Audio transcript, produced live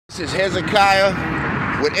This is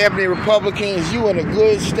Hezekiah with Ebony Republicans. You in a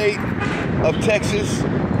good state of Texas.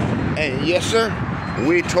 And yes, sir,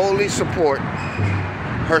 we totally support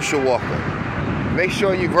Herschel Walker. Make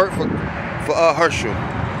sure you vote for Herschel.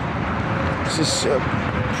 This is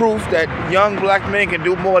proof that young black men can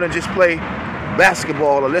do more than just play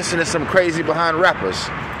basketball or listen to some crazy behind rappers.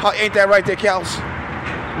 Ain't that right there, Kels?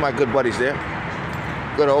 My good buddies there.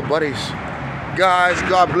 Good old buddies. Guys,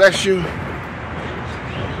 God bless you.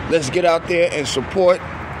 Let's get out there and support,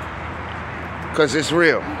 because it's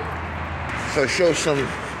real. So show some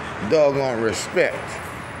doggone respect.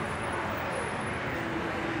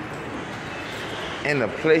 And the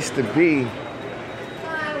place to be.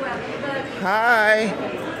 Hi.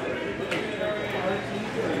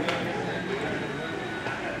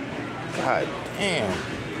 God damn.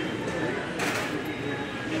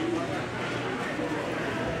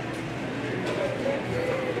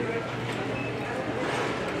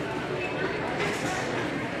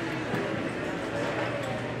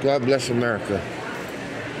 God bless America.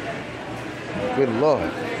 Good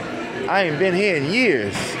Lord. I ain't been here in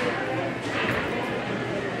years.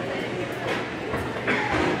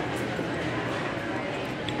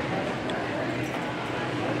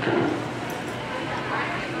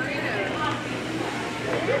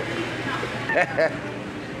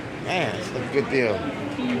 Man, it's a good deal.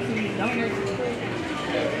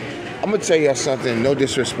 I'm going to tell you something, no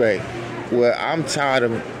disrespect. Well, I'm tired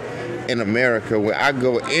of in America, where I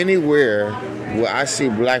go anywhere where I see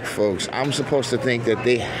black folks, I'm supposed to think that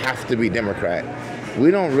they have to be Democrat.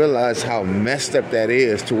 We don't realize how messed up that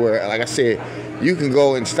is, to where, like I said, you can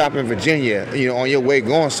go and stop in Virginia, on your way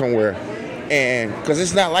going somewhere, and because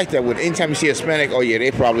it's not like that. With anytime you see a Hispanic, oh yeah,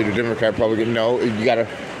 they probably the Democrat, probably no.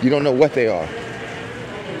 You don't know what they are.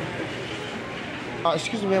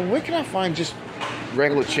 Excuse me, man, where can I find just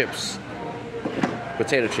regular chips,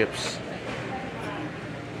 potato chips?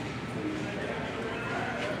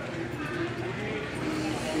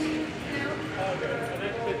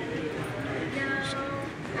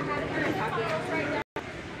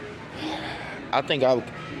 I think I'm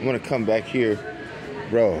gonna come back here,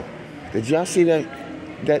 bro. Did y'all see that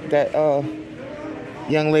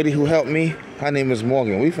young lady who helped me? Her name is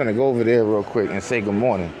Morgan. We finna go over there real quick and say good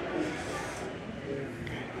morning.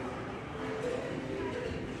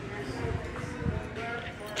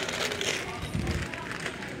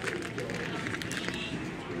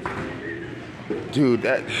 Dude,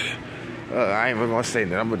 I ain't even gonna say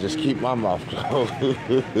that. I'm gonna just keep my mouth closed.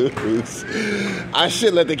 I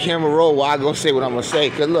should let the camera roll while I go say what I'm gonna say.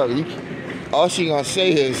 Cause look, all she gonna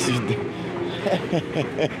say is,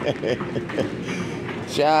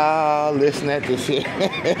 child, listen at this shit.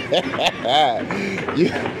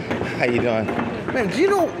 How you doing? Man, do you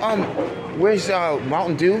know where's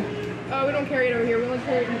Mountain Dew? We don't carry it over here. We only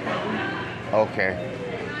carry it in the fountain. Okay.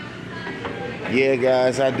 Yeah,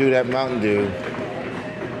 guys, I do that Mountain Dew.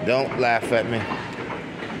 Don't laugh at me.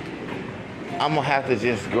 I'm gonna have to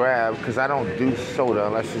just grab, because I don't do soda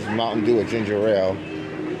unless it's Mountain Dew or ginger ale.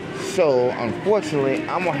 So, unfortunately,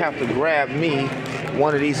 I'm gonna have to grab me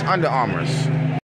one of these Under Armours.